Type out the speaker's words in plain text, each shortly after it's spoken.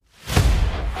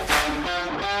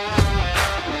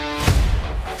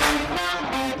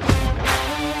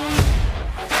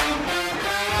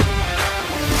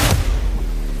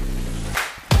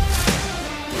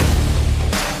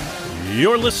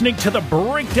You're listening to the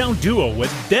Breakdown Duo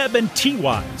with Deb and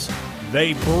T-Wise.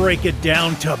 They break it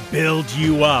down to build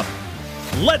you up.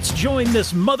 Let's join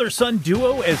this mother-son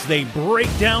duo as they break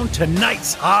down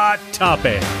tonight's hot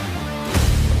topic.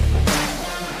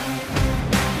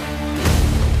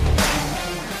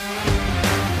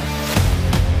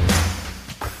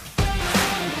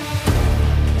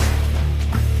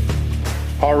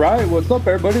 All right, what's up,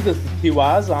 everybody? This is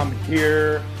T-Wise. I'm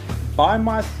here by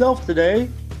myself today.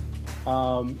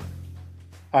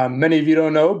 Many of you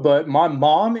don't know, but my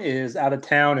mom is out of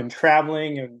town and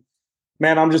traveling, and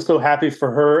man, I'm just so happy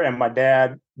for her and my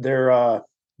dad. They're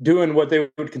doing what they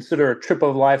would consider a trip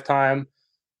of a lifetime,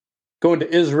 going to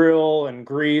Israel and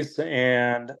Greece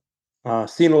and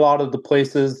seeing a lot of the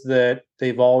places that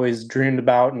they've always dreamed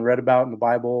about and read about in the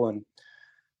Bible.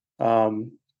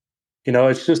 And,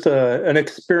 it's just an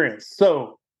experience.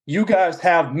 So you guys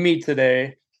have me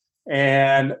today,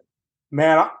 and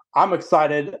man, I'm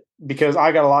excited because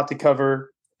I got a lot to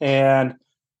cover. And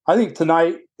I think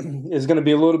tonight is going to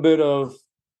be a little bit of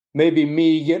maybe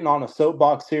me getting on a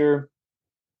soapbox here.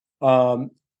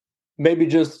 Maybe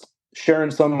just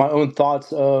sharing some of my own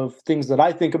thoughts of things that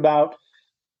I think about.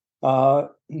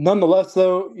 Nonetheless,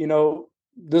 though,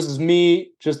 this is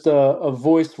me, just a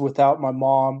voice without my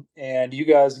mom. And you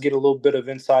guys get a little bit of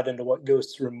insight into what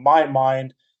goes through my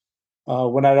mind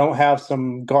when I don't have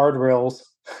some guardrails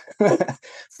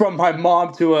from my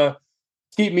mom to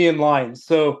keep me in line.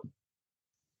 So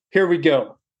here we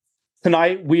go.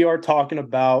 Tonight we are talking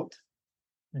about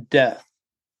death.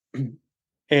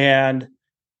 And,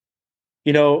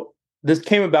 this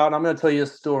came about, and I'm going to tell you a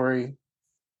story.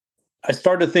 I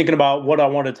started thinking about what I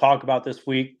wanted to talk about this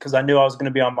week because I knew I was going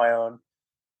to be on my own.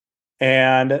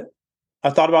 And I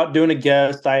thought about doing a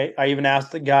guest. I even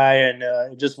asked the guy, and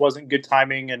it just wasn't good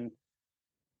timing. And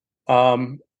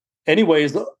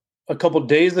anyways, a couple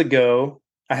days ago,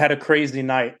 I had a crazy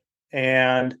night,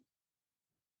 and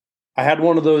I had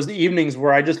one of those evenings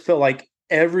where I just felt like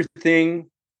everything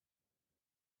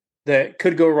that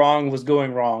could go wrong was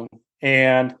going wrong.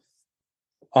 And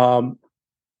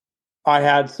I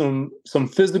had some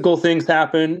physical things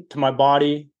happen to my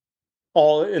body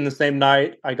all in the same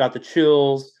night. I got the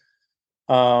chills.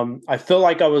 I felt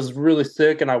like I was really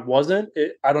sick, and I wasn't.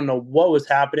 I don't know what was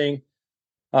happening.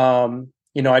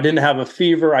 I didn't have a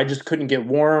fever. I just couldn't get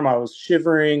warm. I was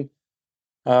shivering.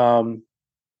 And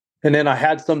then I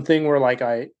had something where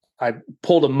I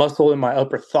pulled a muscle in my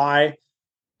upper thigh,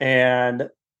 and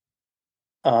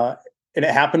it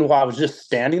happened while I was just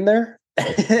standing there,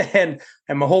 and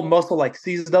my whole muscle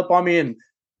seized up on me. And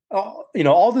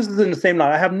all this is in the same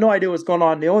night. I have no idea what's going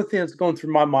on. The only thing that's going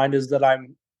through my mind is that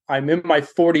I'm in my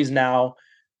 40s now.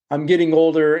 I'm getting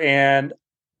older, and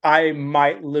I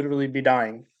might literally be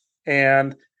dying.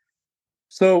 And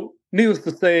so, needless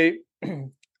to say,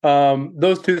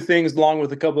 those two things, along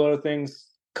with a couple other things,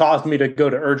 caused me to go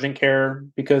to urgent care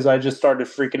because I just started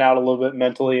freaking out a little bit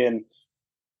mentally. And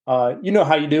you know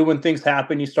how you do when things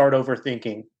happen, you start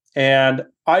overthinking. And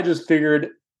I just figured,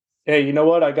 hey, you know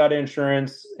what? I got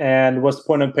insurance, and what's the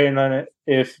point of paying on it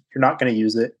if you're not going to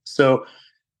use it? So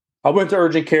I went to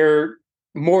urgent care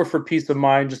more for peace of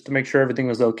mind, just to make sure everything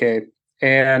was okay.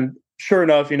 And sure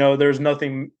enough, there's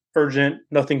nothing urgent,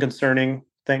 nothing concerning,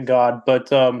 thank God.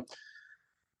 But it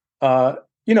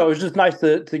was just nice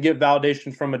to get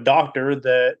validation from a doctor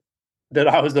that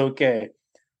I was okay.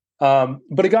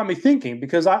 But it got me thinking,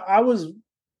 because I was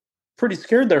pretty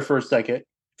scared there for a second,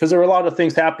 because there were a lot of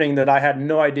things happening that I had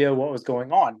no idea what was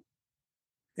going on.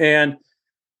 And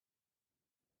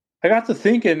I got to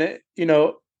thinking,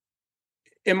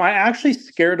 am I actually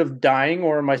scared of dying,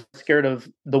 or am I scared of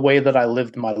the way that I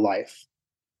lived my life?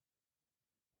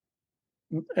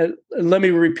 Let me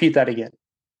repeat that again.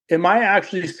 Am I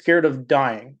actually scared of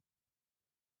dying,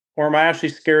 or am I actually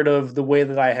scared of the way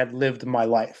that I had lived my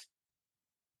life?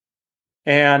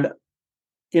 And,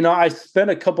 I spent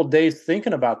a couple days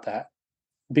thinking about that,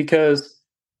 because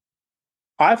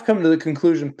I've come to the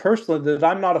conclusion personally that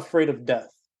I'm not afraid of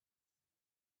death.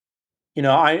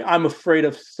 I'm afraid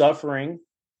of suffering.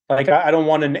 I don't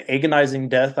want an agonizing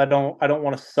death. I don't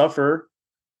want to suffer.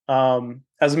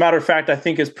 As a matter of fact, I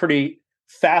think it's pretty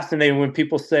fascinating when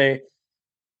people say,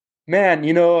 man,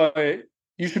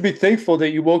 you should be thankful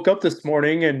that you woke up this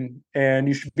morning, and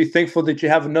you should be thankful that you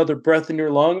have another breath in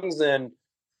your lungs, and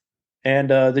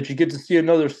that you get to see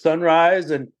another sunrise.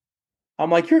 And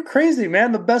I'm like, you're crazy,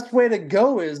 man. The best way to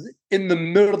go is in the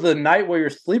middle of the night while you're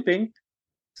sleeping.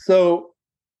 So,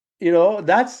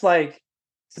 that's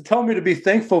to tell me to be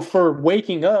thankful for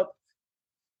waking up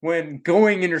when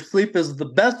going in your sleep is the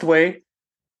best way.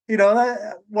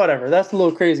 Whatever. That's a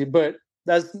little crazy. But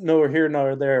that's nowhere here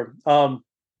nor there. But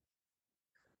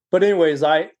anyways,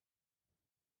 I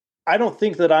don't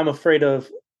think that I'm afraid of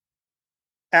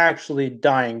actually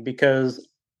dying because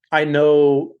I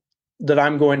know that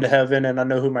I'm going to heaven and I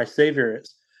know who my savior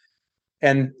is.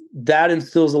 And that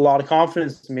instills a lot of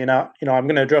confidence in me. And I'm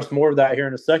going to address more of that here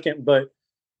in a second, but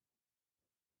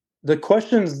the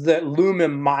questions that loom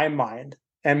in my mind,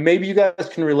 and maybe you guys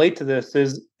can relate to this,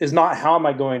 is not how am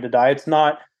I going to die? It's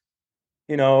not,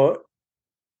 you know,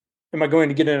 am I going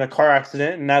to get in a car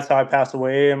accident and that's how I pass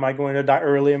away? Am I going to die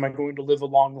early? Am I going to live a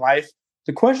long life?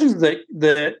 The questions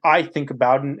that I think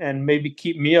about and maybe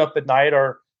keep me up at night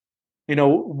are,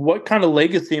 what kind of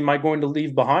legacy am I going to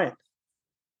leave behind?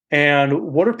 And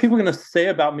what are people going to say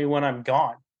about me when I'm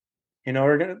gone?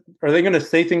 Are they going to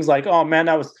say things like, "Oh man,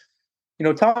 that was,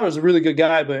 Tyler was a really good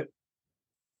guy, but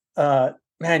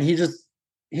man, he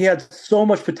had so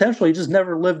much potential. He just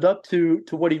never lived up to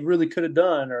what he really could have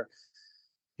done." Or,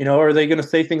 are they going to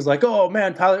say things like, "Oh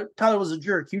man, Tyler was a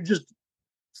jerk. He just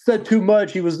said too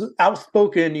much. He was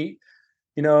outspoken.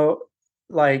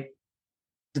 Like,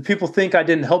 do people think I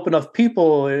didn't help enough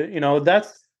people?"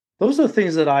 Those are the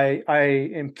things that I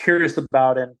am curious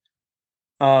about.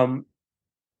 And,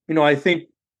 I think,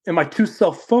 am I too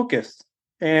self-focused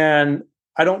and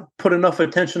I don't put enough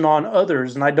attention on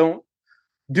others and I don't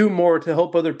do more to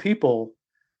help other people?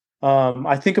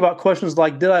 I think about questions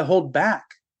like, did I hold back?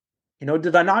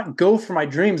 Did I not go for my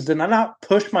dreams? Did I not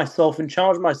push myself and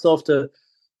challenge myself to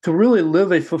really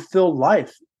live a fulfilled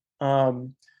life,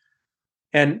 and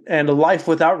a life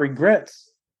without regrets?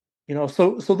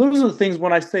 So those are the things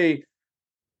when I say,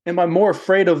 am I more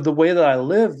afraid of the way that I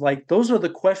live? Like, those are the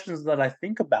questions that I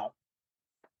think about.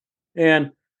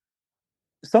 And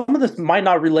some of this might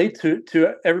not relate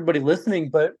to everybody listening,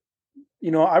 but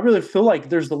I really feel like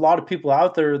there's a lot of people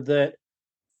out there that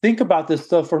think about this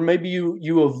stuff, or maybe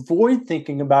you avoid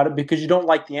thinking about it because you don't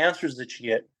like the answers that you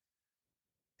get.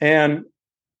 And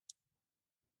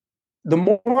the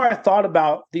more I thought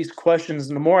about these questions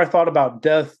and the more I thought about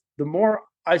death, the more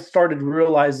I started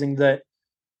realizing that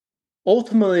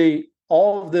ultimately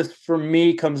all of this for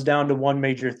me comes down to one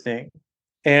major thing.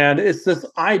 And it's this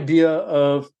idea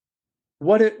of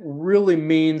what it really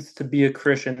means to be a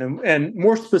Christian, and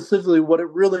more specifically, what it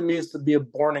really means to be a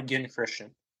born again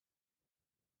Christian.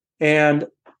 And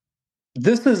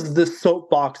this is the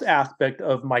soapbox aspect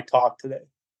of my talk today,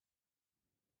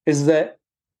 is that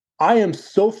I am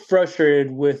so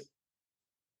frustrated with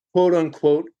quote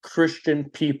unquote Christian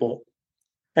people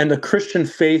and the Christian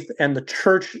faith and the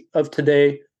church of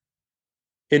today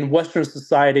in Western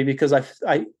society, because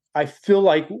I feel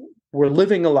like we're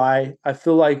living a lie. I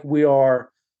feel like we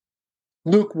are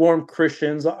lukewarm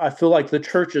Christians. I feel like the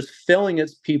church is failing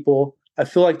its people. I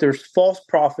feel like there's false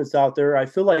prophets out there. I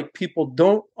feel like people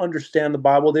don't understand the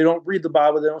Bible. They don't read the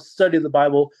Bible. They don't study the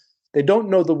Bible. They don't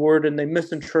know the word and they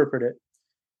misinterpret it.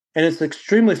 And it's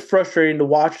extremely frustrating to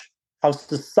watch how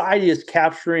society is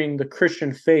capturing the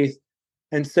Christian faith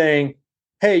and saying,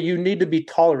 hey, you need to be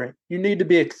tolerant. You need to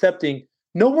be accepting.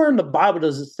 Nowhere in the Bible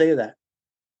does it say that.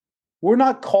 We're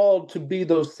not called to be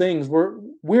those things.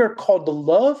 We are called to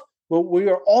love, but we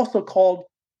are also called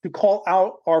to call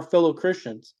out our fellow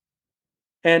Christians.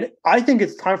 And I think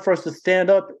it's time for us to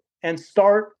stand up and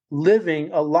start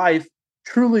living a life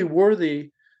truly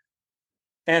worthy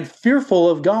and fearful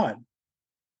of God.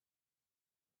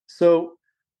 So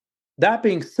that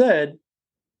being said,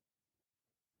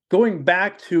 going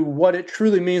back to what it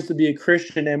truly means to be a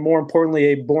Christian, and more importantly,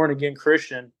 a born-again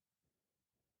Christian,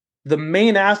 the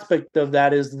main aspect of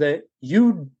that is that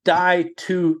you die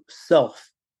to self.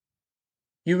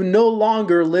 You no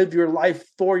longer live your life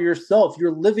for yourself.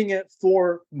 You're living it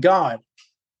for God.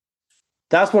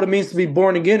 That's what it means to be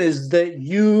born again, is that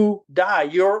you die.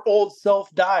 Your old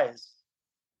self dies.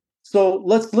 So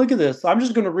let's look at this. I'm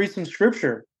just going to read some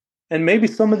scripture, and maybe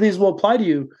some of these will apply to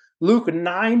you. Luke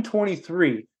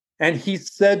 9:23, and he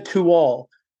said to all,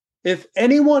 if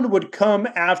anyone would come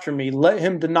after me, let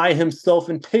him deny himself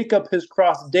and take up his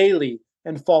cross daily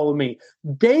and follow me.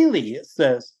 Daily, it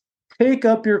says, take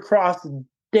up your cross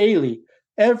daily.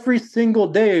 Every single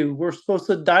day, we're supposed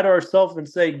to die to ourselves and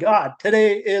say, God,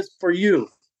 today is for you.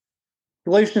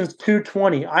 Galatians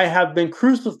 2:20, I have been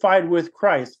crucified with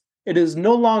Christ. It is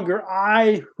no longer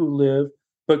I who live,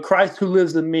 but Christ who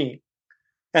lives in me.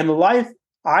 And the life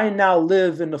I now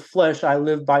live in the flesh, I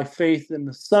live by faith in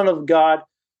the Son of God,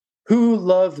 who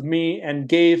loved me and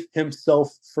gave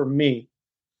himself for me.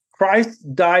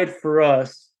 Christ died for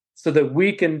us so that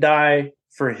we can die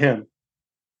for him.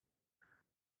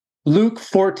 Luke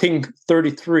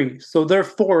 14:33. So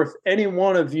therefore, if any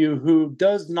one of you who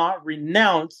does not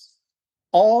renounce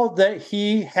all that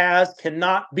he has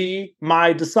cannot be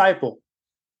my disciple.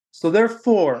 So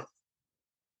therefore,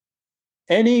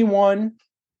 anyone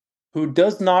who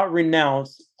does not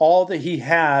renounce all that he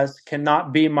has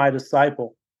cannot be my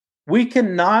disciple. We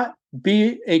cannot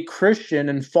be a Christian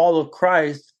and follow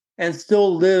Christ and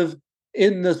still live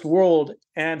in this world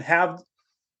and have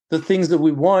the things that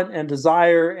we want and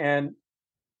desire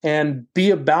and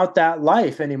be about that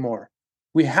life anymore.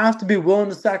 We have to be willing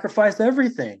to sacrifice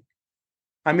everything.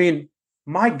 I mean,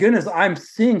 my goodness, I'm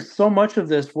seeing so much of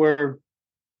this where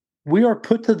we are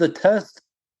put to the test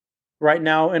right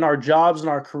now in our jobs and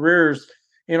our careers,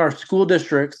 in our school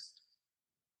districts,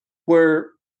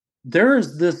 where there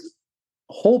is this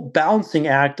whole balancing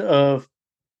act of,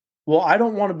 well, I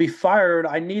don't want to be fired.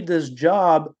 I need this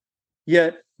job.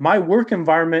 Yet my work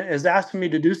environment is asking me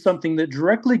to do something that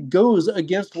directly goes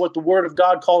against what the Word of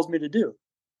God calls me to do.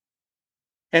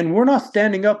 And we're not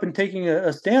standing up and taking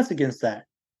a stance against that.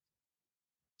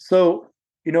 So,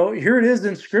 here it is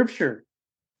in Scripture.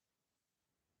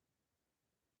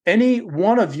 Any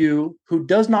one of you who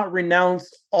does not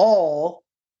renounce all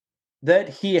that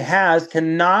he has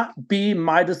cannot be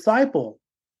my disciple.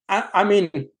 I mean,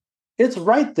 it's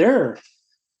right there.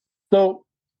 So,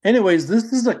 anyways,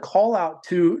 this is a call out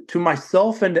to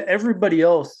myself and to everybody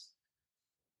else.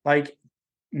 Like,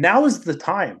 now is the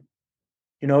time.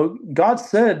 God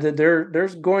said that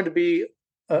there's going to be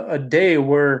a day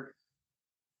where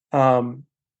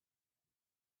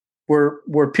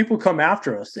people come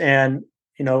after us, and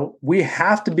we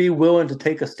have to be willing to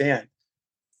take a stand.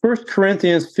 1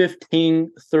 Corinthians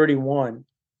 15:31.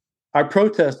 I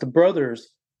protest, brothers,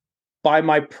 by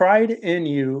my pride in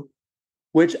you,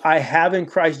 which I have in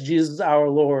Christ Jesus our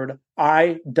Lord,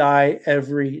 I die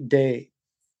every day.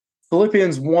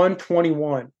 Philippians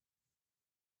 1:21.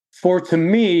 For to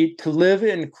me to live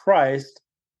in Christ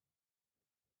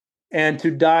and to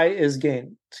die is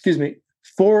gain. Excuse me.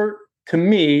 For to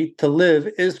me to live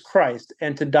is Christ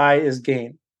and to die is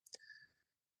gain.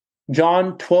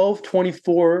 John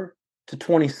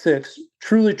 12:24-26.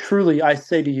 Truly, truly, I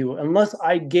say to you, unless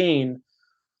I gain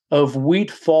of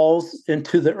wheat falls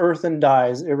into the earth and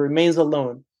dies, it remains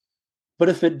alone. But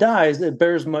if it dies, it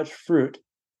bears much fruit.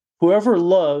 Whoever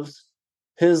loves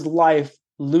his life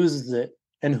loses it,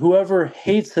 and whoever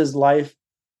hates his life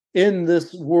in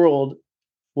this world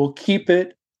will keep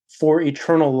it for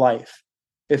eternal life.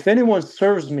 If anyone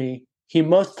serves me, he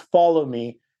must follow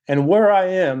me, and where I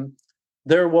am,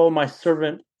 there will my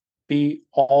servant be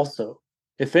also.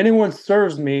 If anyone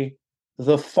serves me,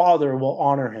 the Father will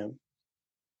honor him.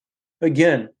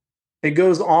 Again, it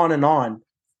goes on and on.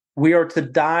 We are to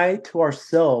die to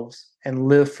ourselves and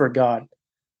live for God.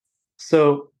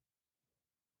 So,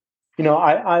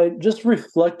 I just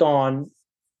reflect on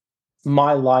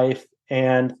my life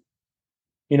and,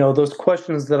 those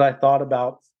questions that I thought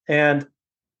about. And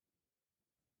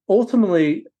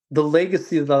ultimately, the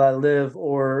legacy that I live,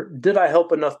 or did I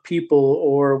help enough people,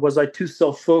 or was I too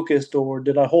self-focused, or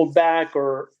did I hold back,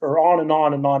 or on and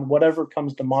on and on, whatever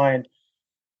comes to mind.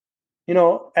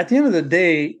 At the end of the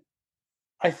day,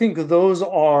 I think those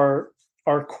are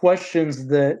questions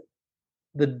that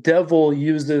the devil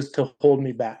uses to hold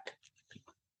me back.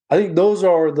 I think those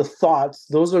are the thoughts,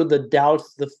 those are the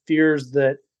doubts, the fears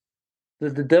that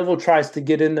the devil tries to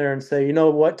get in there and say, you know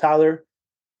what, Tyler,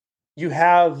 you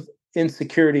have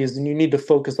insecurities and you need to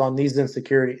focus on these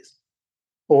insecurities.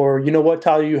 Or, you know what,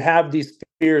 Tyler, you have these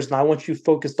fears and I want you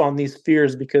focused on these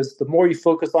fears, because the more you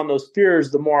focus on those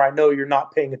fears, the more I know you're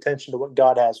not paying attention to what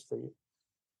God has for you.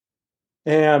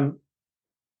 And,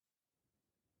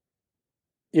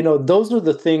 those are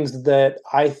the things that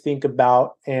I think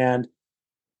about, and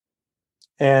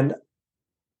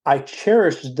I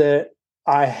cherish that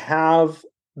I have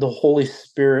the Holy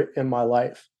Spirit in my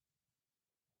life,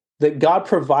 that God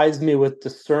provides me with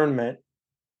discernment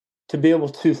to be able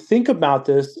to think about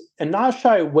this and not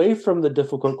shy away from the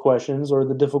difficult questions or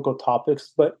the difficult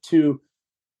topics, but to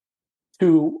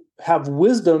have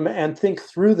wisdom and think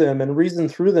through them and reason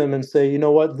through them and say, you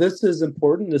know what, this is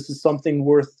important. This is something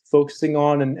worth focusing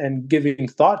on and giving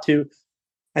thought to.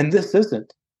 And this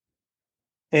isn't.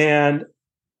 And,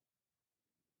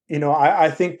 I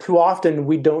think too often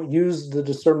we don't use the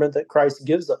discernment that Christ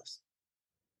gives us.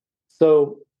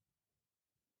 So,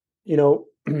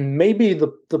 maybe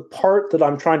the part that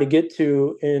I'm trying to get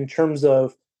to in terms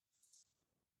of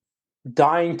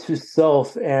dying to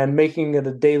self and making it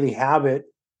a daily habit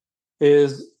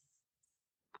is,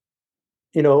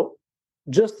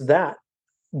 just that.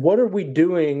 What are we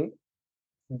doing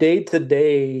day to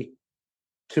day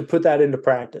to put that into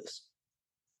practice?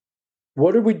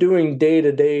 What are we doing day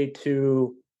to day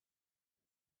to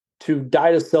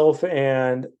die to self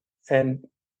and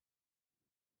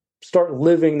start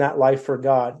living that life for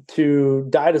God, to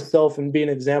die to self and be an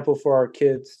example for our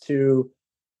kids, to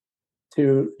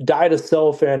die to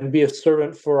self and be a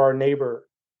servant for our neighbor.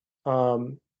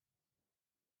 Um,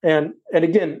 and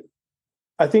again,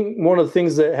 I think one of the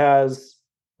things that has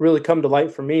really come to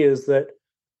light for me is that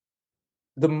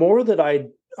the more that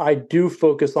I do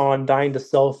focus on dying to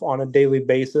self on a daily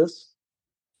basis,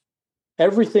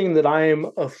 everything that I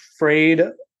am afraid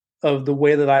of the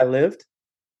way that I lived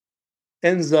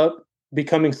ends up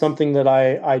becoming something that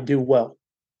I do well.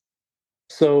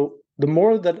 So the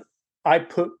more that I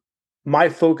put my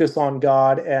focus on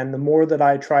God and the more that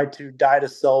I try to die to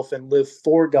self and live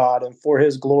for God and for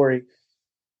his glory,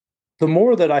 the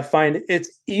more that I find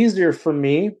it's easier for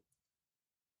me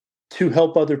to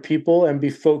help other people and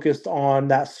be focused on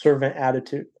that servant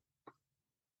attitude.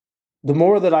 The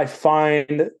more that I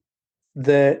find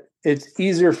that it's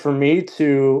easier for me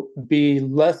to be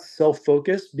less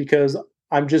self-focused because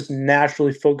I'm just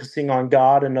naturally focusing on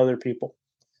God and other people.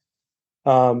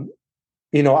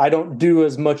 I don't do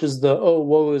as much as the, oh,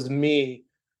 woe is me.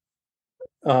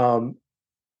 Um,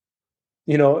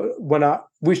 when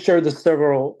we shared this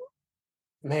quite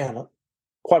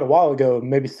a while ago,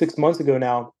 maybe 6 months ago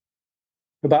now,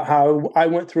 about how I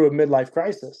went through a midlife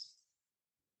crisis.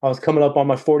 I was coming up on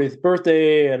my 40th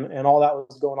birthday and all that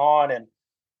was going on.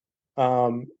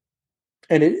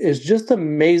 And it is just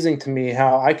amazing to me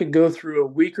how I could go through a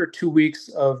week or 2 weeks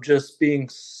of just being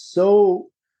so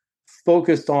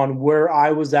focused on where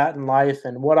I was at in life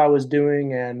and what I was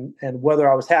doing and whether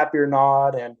I was happy or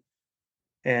not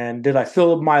and did I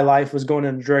feel my life was going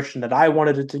in a direction that I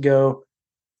wanted it to go.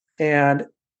 And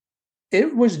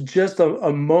it was just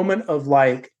a moment of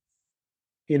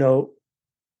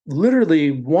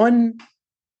literally one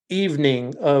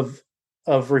evening of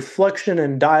reflection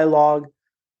and dialogue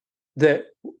that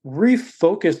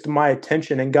refocused my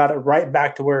attention and got it right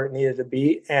back to where it needed to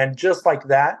be. And just like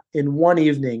that, in one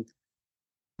evening,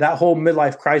 that whole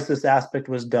midlife crisis aspect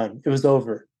was done. It was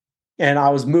over. And I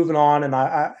was moving on and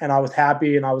I was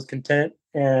happy and I was content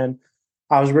and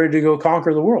I was ready to go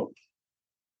conquer the world.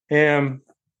 And,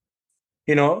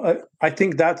 I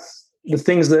think that's the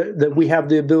things that we have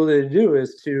the ability to do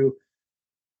is to,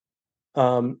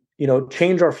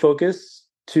 change our focus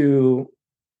to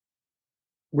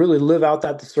really live out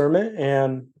that discernment.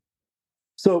 And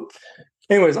so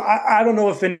anyways, I don't know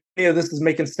if any of this is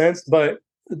making sense, but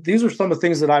these are some of the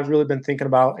things that I've really been thinking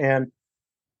about. And,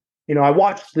 I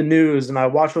watch the news and I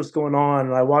watch what's going on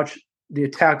and I watch the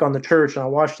attack on the church and I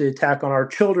watch the attack on our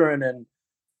children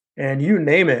and you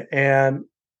name it. And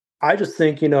I just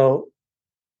think,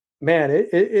 man,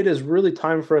 it is really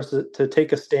time for us to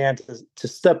take a stand, to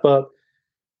step up.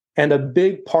 And a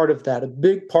big part of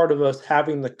us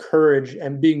having the courage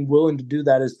and being willing to do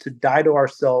that is to die to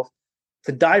ourselves,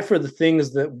 to die for the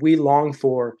things that we long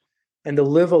for, and to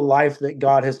live a life that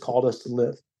God has called us to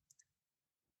live.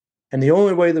 And the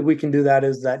only way that we can do that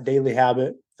is that daily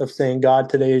habit of saying, God,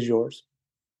 today is yours.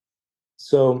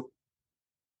 So,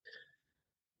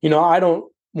 I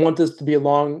don't want this to be a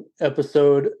long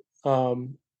episode.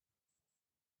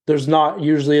 There's not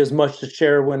usually as much to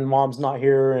share when mom's not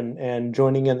here and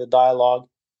joining in the dialogue.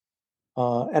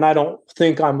 And I don't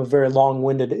think I'm a very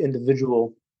long-winded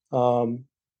individual.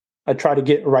 I try to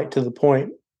get right to the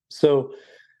point. So,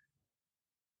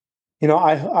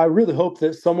 I really hope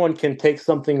that someone can take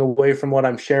something away from what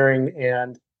I'm sharing.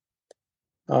 And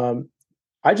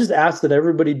I just ask that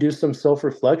everybody do some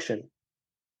self-reflection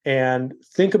and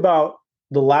think about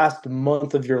the last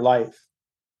month of your life.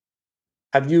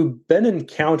 Have you been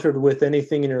encountered with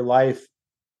anything in your life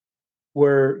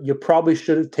where you probably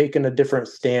should have taken a different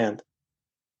stand?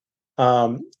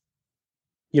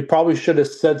 You probably should have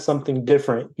said something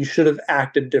different. You should have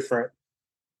acted different.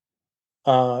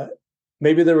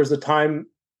 Maybe there was a time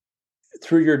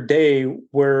through your day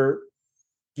where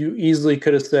you easily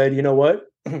could have said, you know what,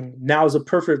 now is a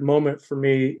perfect moment for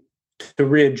me to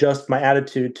readjust my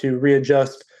attitude, to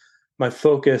readjust my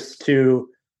focus, to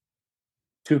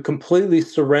completely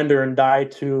surrender and die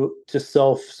to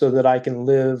self so that I can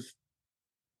live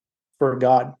for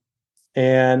God.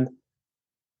 And,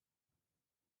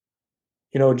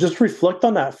 just reflect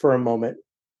on that for a moment.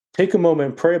 Take a moment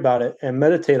and pray about it and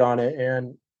meditate on it.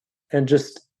 And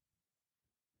just,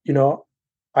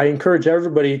 I encourage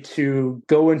everybody to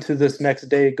go into this next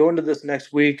day, go into this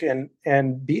next week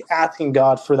and be asking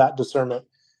God for that discernment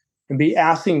and be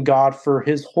asking God for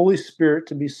his Holy Spirit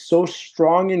to be so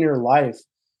strong in your life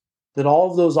that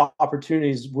all of those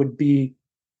opportunities would be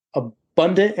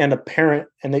abundant and apparent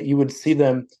and that you would see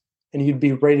them and you'd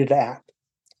be ready to act.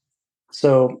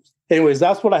 So anyways,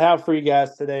 that's what I have for you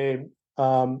guys today.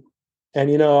 And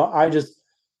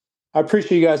I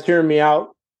appreciate you guys hearing me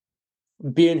out,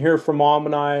 being here for Mom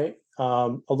and I,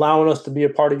 allowing us to be a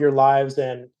part of your lives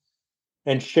and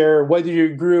share, whether you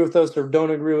agree with us or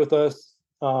don't agree with us.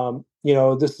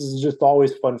 This is just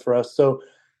always fun for us. So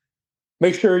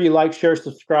make sure you like, share,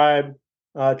 subscribe,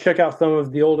 check out some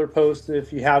of the older posts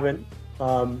if you haven't.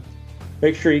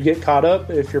 Make sure you get caught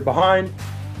up if you're behind,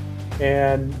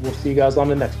 and we'll see you guys on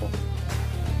the next one.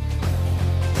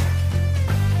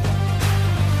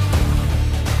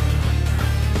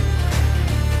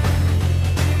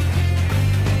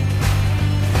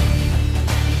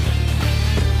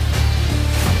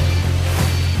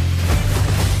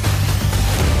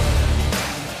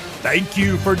 Thank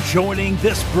you for joining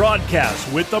this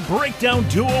broadcast with the breakdown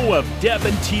duo of Deb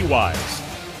and T-Wise.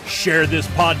 Share this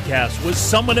podcast with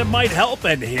someone it might help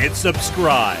and hit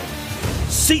subscribe.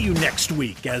 See you next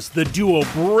week as the duo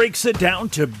breaks it down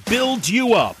to build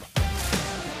you up.